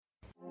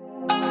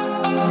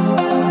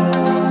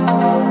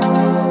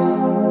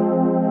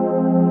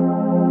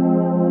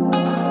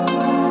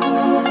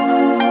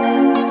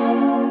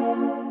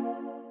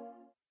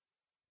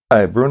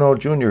Hi, Bruno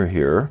Jr.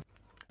 here.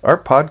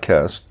 Our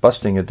podcast,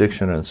 Busting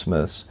Addiction and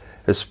Smiths,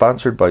 is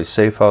sponsored by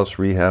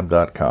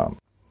SafeHouseRehab.com.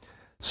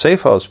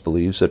 SafeHouse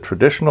believes that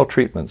traditional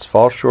treatments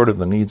fall short of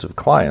the needs of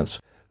clients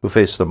who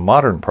face the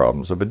modern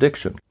problems of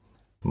addiction.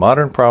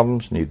 Modern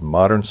problems need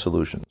modern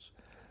solutions.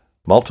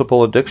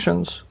 Multiple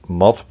addictions,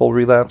 multiple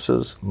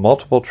relapses,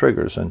 multiple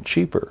triggers, and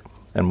cheaper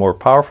and more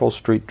powerful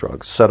street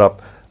drugs set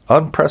up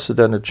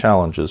unprecedented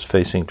challenges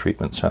facing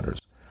treatment centers.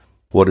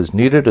 What is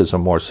needed is a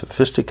more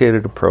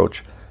sophisticated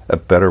approach, a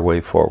better way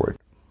forward.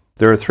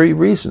 There are 3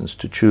 reasons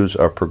to choose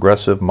our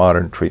progressive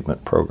modern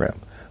treatment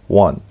program.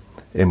 1,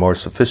 a more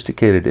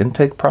sophisticated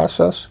intake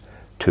process.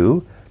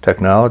 2,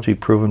 technology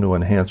proven to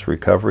enhance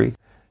recovery.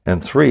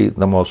 And 3,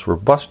 the most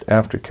robust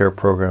aftercare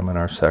program in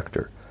our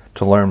sector.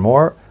 To learn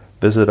more,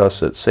 visit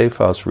us at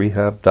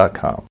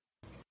SafeHouseRehab.com.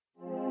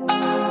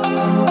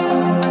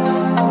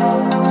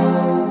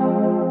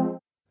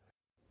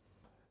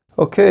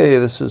 Okay,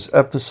 this is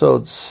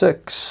episode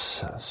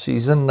 6,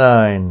 season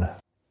 9.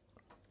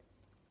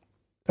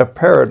 A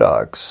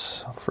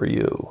paradox for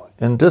you.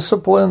 In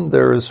discipline,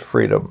 there is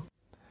freedom.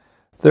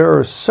 There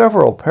are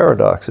several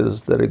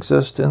paradoxes that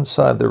exist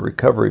inside the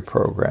recovery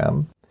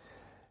program,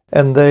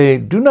 and they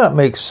do not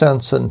make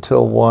sense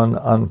until one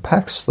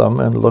unpacks them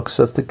and looks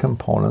at the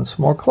components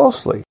more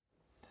closely.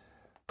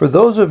 For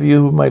those of you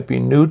who might be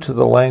new to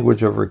the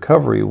language of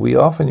recovery, we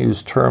often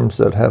use terms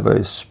that have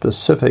a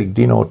specific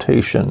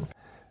denotation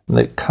in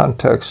the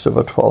context of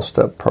a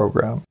 12-step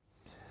program.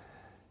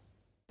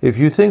 If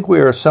you think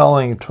we are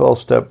selling a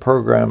 12-step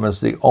program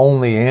as the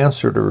only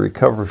answer to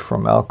recovery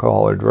from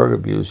alcohol or drug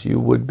abuse, you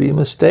would be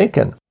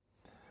mistaken.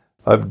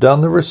 I've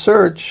done the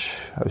research.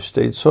 I've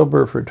stayed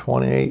sober for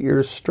 28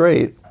 years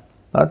straight,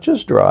 not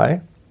just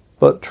dry,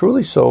 but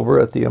truly sober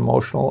at the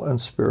emotional and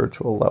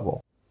spiritual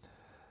level.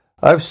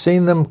 I've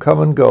seen them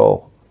come and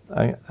go,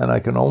 and I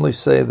can only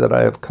say that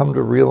I have come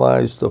to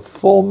realize the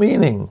full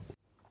meaning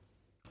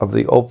of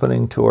the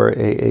opening to our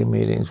AA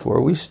meetings,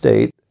 where we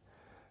state,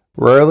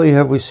 "Rarely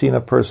have we seen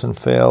a person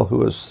fail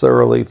who has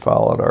thoroughly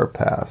followed our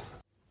path."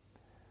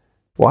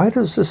 Why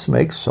does this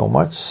make so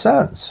much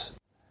sense?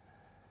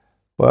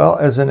 Well,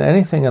 as in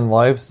anything in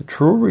life, the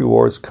true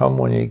rewards come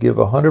when you give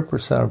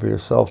 100% of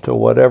yourself to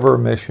whatever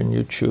mission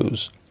you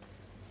choose.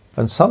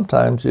 And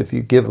sometimes, if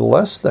you give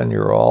less than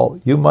your all,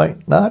 you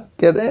might not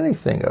get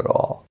anything at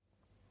all.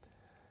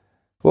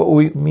 What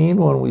we mean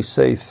when we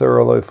say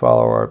thoroughly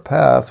follow our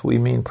path, we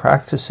mean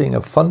practicing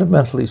a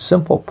fundamentally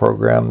simple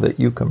program that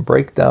you can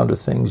break down to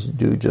things you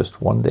do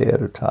just one day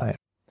at a time.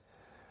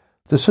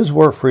 This is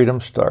where freedom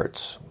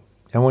starts.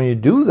 And when you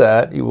do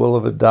that, you will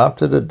have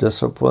adopted a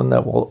discipline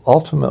that will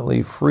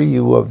ultimately free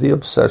you of the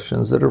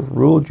obsessions that have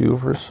ruled you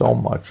for so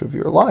much of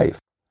your life.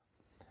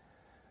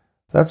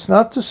 That's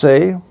not to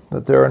say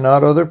that there are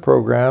not other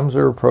programs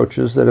or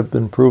approaches that have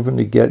been proven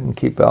to get and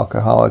keep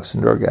alcoholics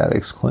and drug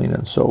addicts clean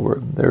and sober.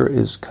 There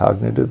is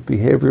cognitive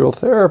behavioral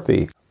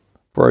therapy,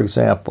 for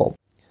example,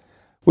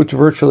 which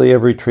virtually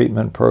every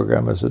treatment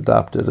program has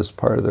adopted as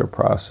part of their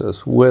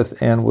process, with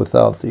and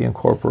without the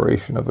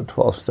incorporation of a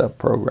 12-step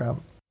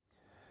program.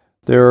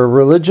 There are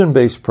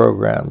religion-based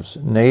programs,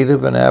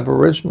 Native and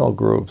Aboriginal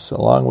groups,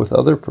 along with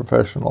other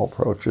professional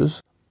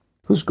approaches,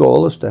 whose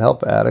goal is to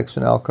help addicts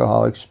and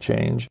alcoholics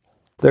change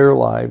their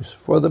lives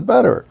for the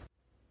better.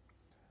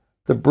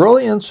 The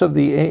brilliance of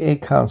the AA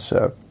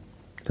concept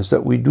is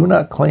that we do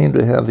not claim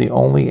to have the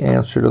only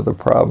answer to the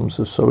problems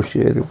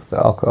associated with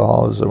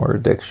alcoholism or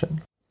addiction.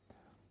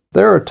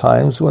 There are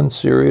times when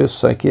serious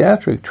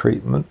psychiatric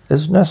treatment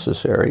is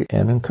necessary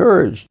and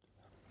encouraged.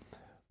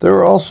 There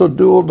are also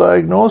dual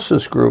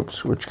diagnosis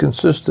groups, which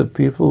consist of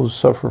people who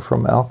suffer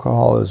from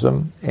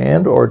alcoholism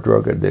and or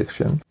drug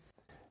addiction,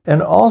 and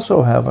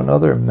also have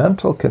another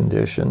mental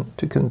condition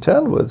to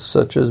contend with,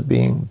 such as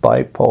being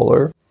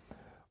bipolar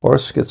or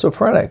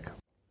schizophrenic.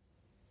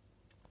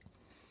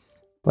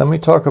 Let me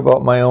talk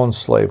about my own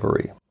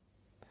slavery.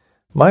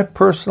 My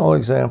personal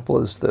example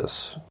is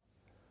this.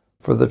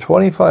 For the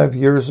 25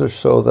 years or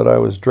so that I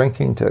was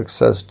drinking to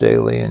excess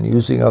daily and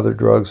using other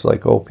drugs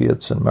like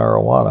opiates and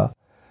marijuana,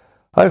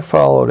 I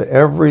followed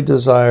every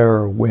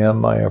desire or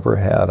whim I ever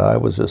had. I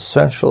was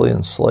essentially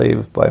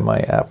enslaved by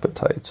my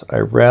appetites. I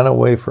ran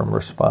away from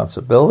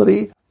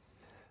responsibility.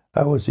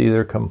 I was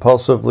either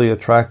compulsively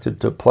attracted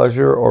to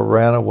pleasure or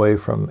ran away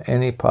from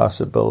any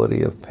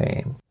possibility of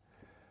pain.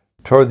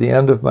 Toward the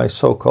end of my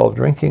so-called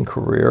drinking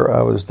career,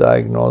 I was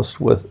diagnosed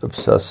with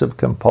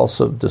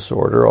obsessive-compulsive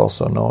disorder,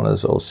 also known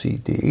as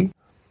OCD,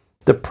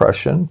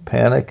 depression,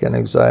 panic and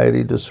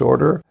anxiety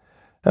disorder,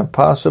 and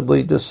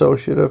possibly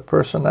dissociative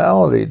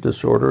personality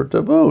disorder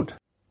to boot.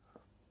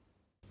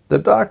 The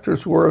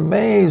doctors were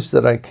amazed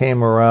that I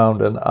came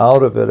around and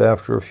out of it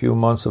after a few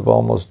months of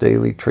almost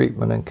daily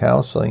treatment and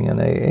counseling and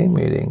AA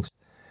meetings,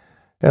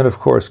 and of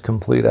course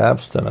complete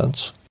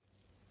abstinence.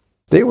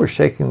 They were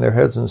shaking their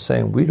heads and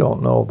saying, "We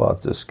don't know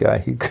about this guy.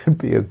 He could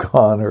be a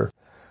goner."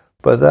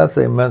 By that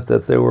they meant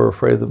that they were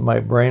afraid that my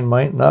brain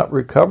might not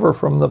recover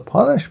from the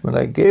punishment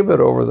I gave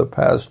it over the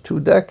past 2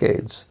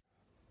 decades.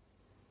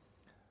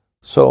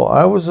 So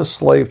I was a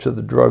slave to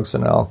the drugs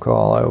and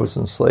alcohol. I was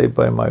enslaved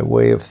by my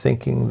way of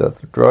thinking that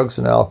the drugs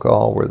and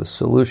alcohol were the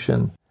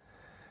solution,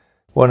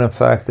 when in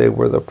fact they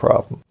were the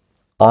problem.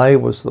 I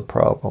was the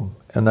problem,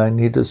 and I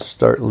needed to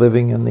start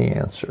living in the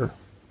answer.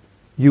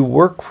 You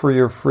work for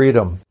your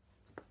freedom.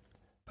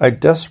 I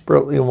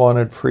desperately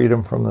wanted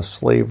freedom from the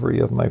slavery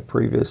of my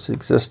previous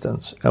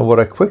existence, and what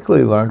I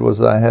quickly learned was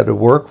that I had to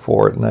work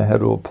for it, and I had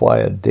to apply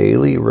a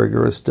daily,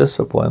 rigorous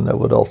discipline that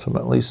would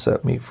ultimately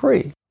set me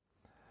free.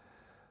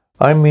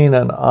 I mean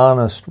an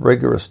honest,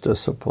 rigorous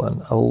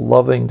discipline, a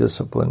loving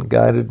discipline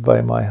guided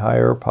by my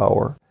higher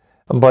power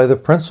and by the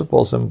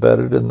principles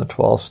embedded in the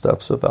 12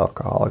 steps of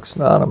Alcoholics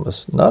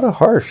Anonymous, not a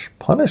harsh,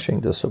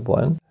 punishing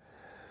discipline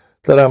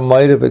that I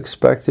might have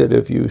expected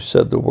if you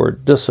said the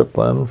word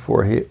discipline,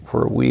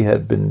 for we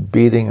had been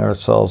beating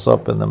ourselves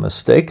up in the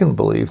mistaken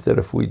belief that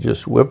if we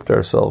just whipped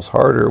ourselves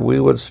harder, we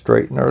would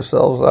straighten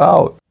ourselves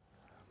out.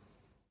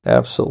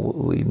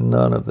 Absolutely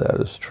none of that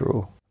is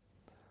true.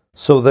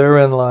 So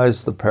therein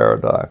lies the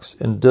paradox.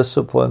 In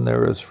discipline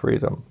there is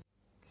freedom.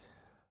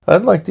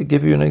 I'd like to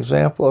give you an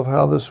example of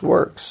how this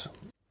works.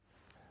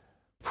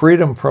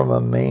 Freedom from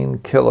a main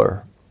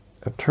killer.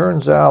 It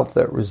turns out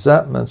that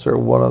resentments are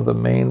one of the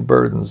main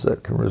burdens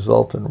that can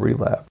result in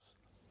relapse.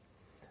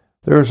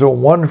 There's a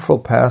wonderful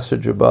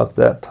passage about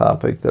that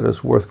topic that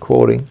is worth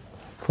quoting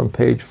from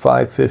page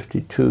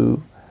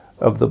 552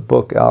 of the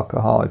book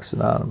Alcoholics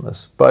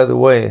Anonymous. By the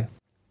way,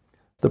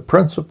 the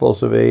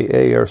principles of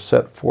AA are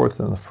set forth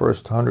in the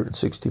first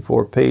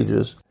 164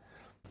 pages,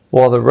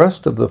 while the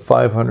rest of the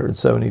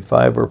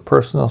 575 are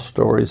personal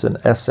stories and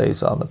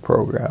essays on the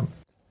program.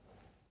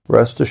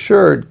 Rest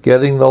assured,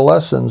 getting the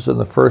lessons in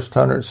the first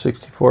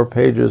 164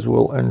 pages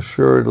will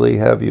assuredly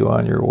have you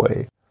on your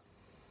way.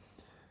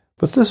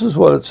 But this is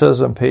what it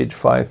says on page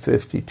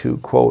 552,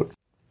 quote,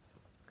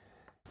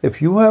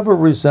 "If you have a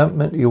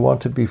resentment you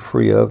want to be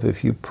free of,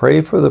 if you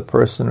pray for the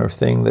person or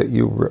thing that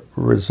you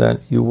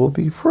resent, you will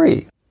be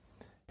free.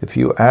 If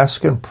you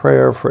ask in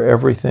prayer for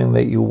everything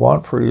that you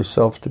want for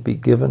yourself to be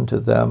given to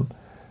them,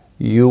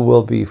 you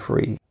will be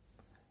free.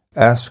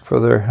 Ask for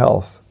their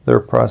health, their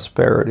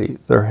prosperity,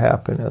 their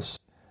happiness,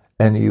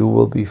 and you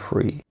will be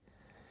free.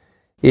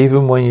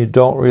 Even when you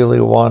don't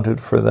really want it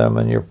for them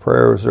and your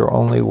prayers are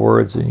only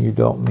words and you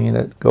don't mean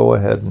it, go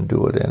ahead and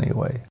do it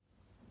anyway.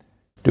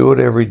 Do it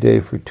every day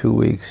for 2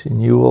 weeks,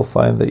 and you will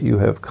find that you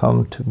have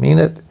come to mean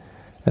it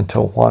and to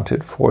want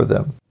it for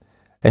them.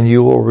 And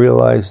you will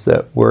realize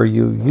that where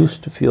you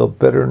used to feel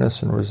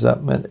bitterness and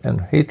resentment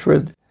and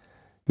hatred,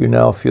 you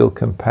now feel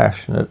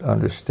compassionate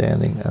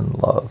understanding and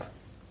love."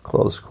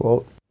 Close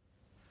quote.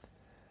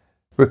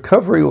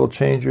 Recovery will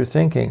change your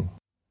thinking.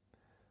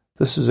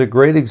 This is a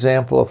great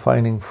example of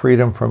finding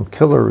freedom from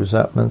killer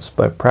resentments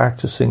by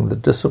practicing the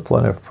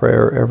discipline of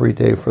prayer every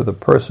day for the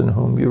person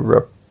whom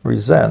you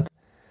resent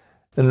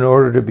in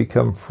order to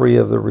become free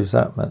of the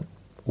resentment.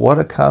 What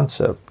a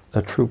concept,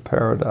 a true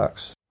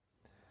paradox.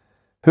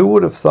 Who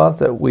would have thought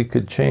that we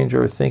could change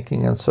our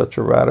thinking in such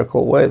a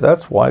radical way?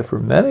 That's why for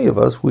many of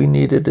us we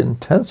needed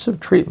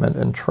intensive treatment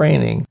and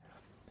training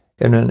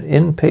in an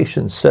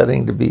inpatient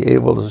setting to be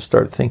able to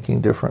start thinking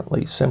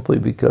differently, simply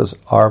because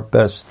our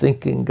best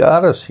thinking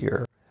got us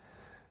here.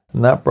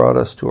 And that brought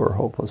us to our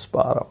hopeless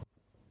bottom.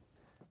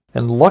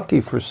 And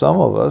lucky for some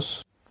of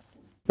us,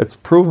 it's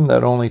proven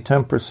that only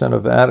 10%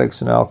 of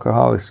addicts and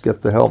alcoholics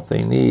get the help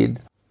they need.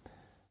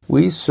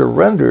 We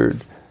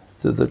surrendered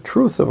to the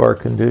truth of our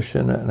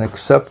condition and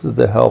accepted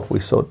the help we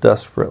so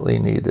desperately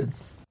needed.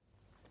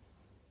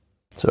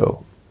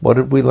 So, what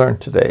did we learn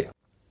today?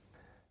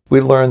 We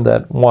learned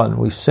that, 1,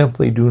 we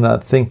simply do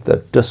not think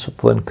that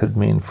discipline could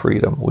mean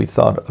freedom. We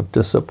thought of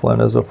discipline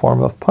as a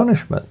form of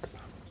punishment.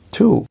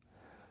 2,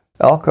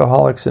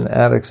 alcoholics and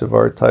addicts of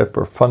our type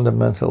are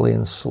fundamentally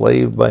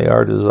enslaved by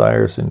our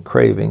desires and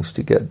cravings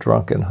to get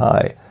drunk and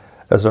high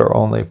as our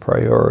only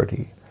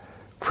priority.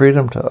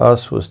 Freedom to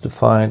us was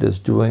defined as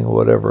doing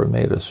whatever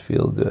made us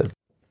feel good.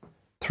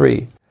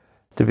 3,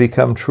 to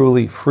become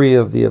truly free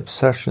of the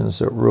obsessions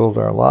that ruled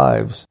our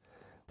lives,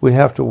 we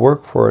have to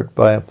work for it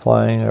by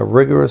applying a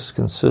rigorous,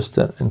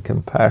 consistent, and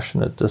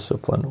compassionate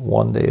discipline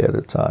one day at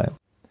a time,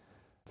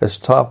 as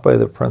taught by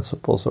the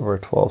principles of our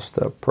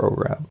 12-step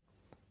program.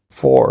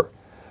 4,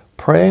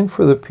 praying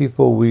for the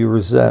people we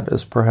resent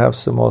is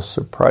perhaps the most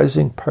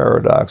surprising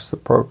paradox the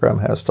program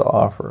has to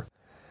offer.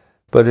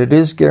 But it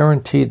is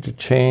guaranteed to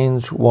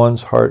change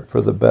one's heart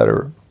for the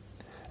better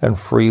and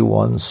free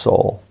one's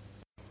soul.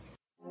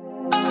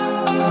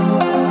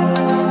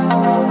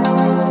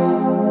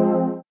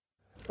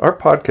 Our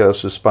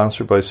podcast is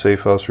sponsored by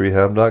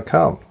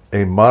SafeHouseRehab.com,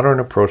 a modern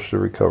approach to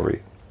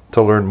recovery.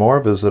 To learn more,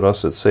 visit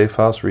us at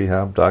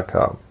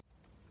SafeHouseRehab.com.